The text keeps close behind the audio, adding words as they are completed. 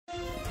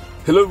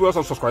Hello viewers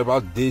and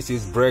subscribers, this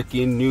is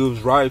breaking news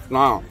right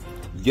now.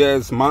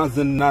 Yes,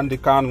 Nnamdi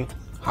Kanu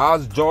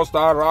has just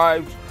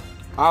arrived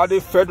at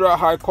the Federal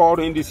High Court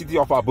in the city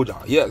of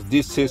Abuja. Yes,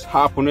 this is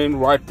happening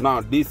right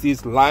now. This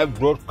is live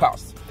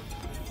broadcast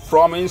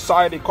from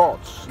inside the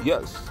court.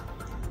 Yes,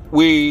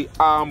 we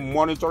are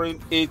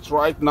monitoring it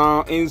right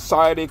now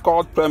inside the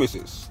court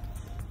premises.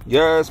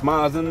 Yes,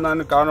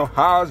 Nnamdi Kanu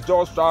has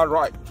just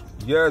arrived.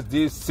 Yes,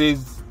 this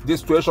is the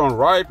situation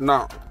right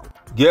now.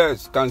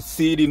 Yes, can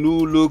see the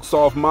new looks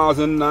of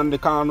Nnamdi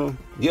Kanu.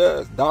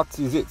 Yes, that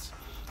is it.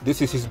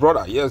 This is his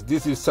brother. Yes,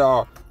 this is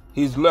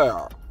his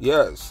lawyer.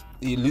 Yes,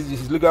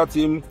 his legal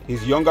team,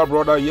 his younger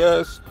brother.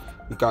 Yes,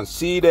 you can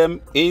see them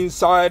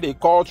inside the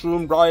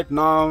courtroom right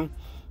now.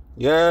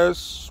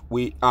 Yes,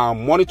 we are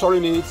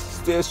monitoring it.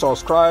 Stay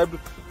subscribed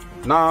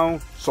now.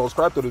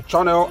 Subscribe to the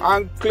channel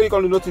and click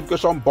on the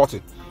notification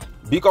button,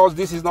 because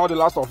this is not the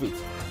last of it.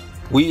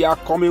 We are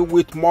coming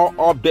with more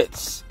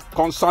updates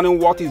concerning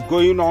what is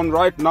going on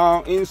right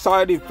now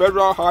inside the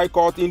Federal High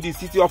Court in the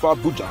city of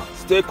Abuja.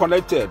 Stay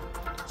connected.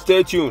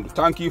 Stay tuned.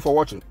 Thank you for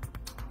watching.